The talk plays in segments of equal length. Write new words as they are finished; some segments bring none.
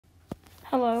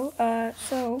Hello,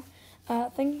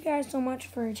 thank you guys so much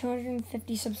for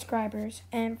 250 subscribers,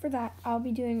 and for that, I'll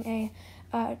be doing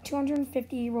a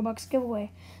 250 Robux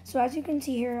giveaway. So as you can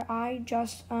see here, I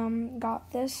just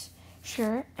got this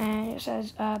shirt, and it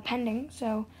says pending,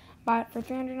 so buy it for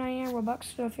 399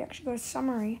 Robux. So if you actually go to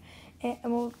summary, it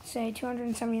will say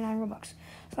 279 Robux.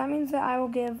 So that means that I will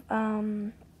give,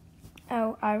 I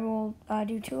will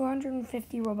do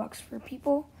 250 Robux for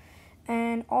people.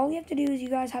 And all you have to do is you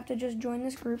guys have to just join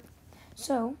this group.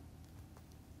 So,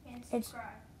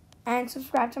 and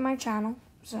subscribe to my channel.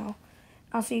 So,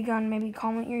 also you can maybe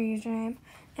comment your username.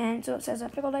 And so it says a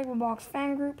Pickled Egg Roblox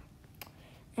fan group.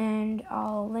 And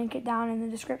I'll link it down in the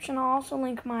description. I'll also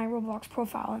link my Roblox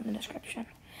profile in the description.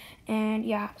 And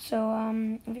yeah, so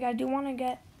if you guys do want to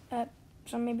get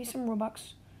maybe some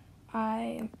Robux,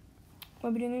 I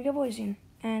will be doing a giveaway soon.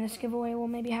 And this giveaway will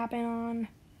maybe happen on...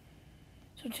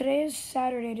 So today is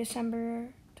Saturday, December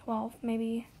 12th,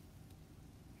 maybe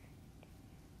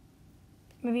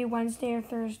Wednesday or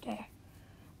Thursday.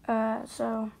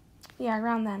 So yeah,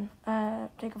 around then.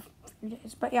 Take a few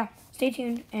days. But yeah, stay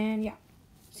tuned and yeah.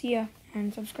 See ya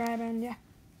and subscribe and yeah.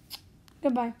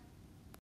 Goodbye.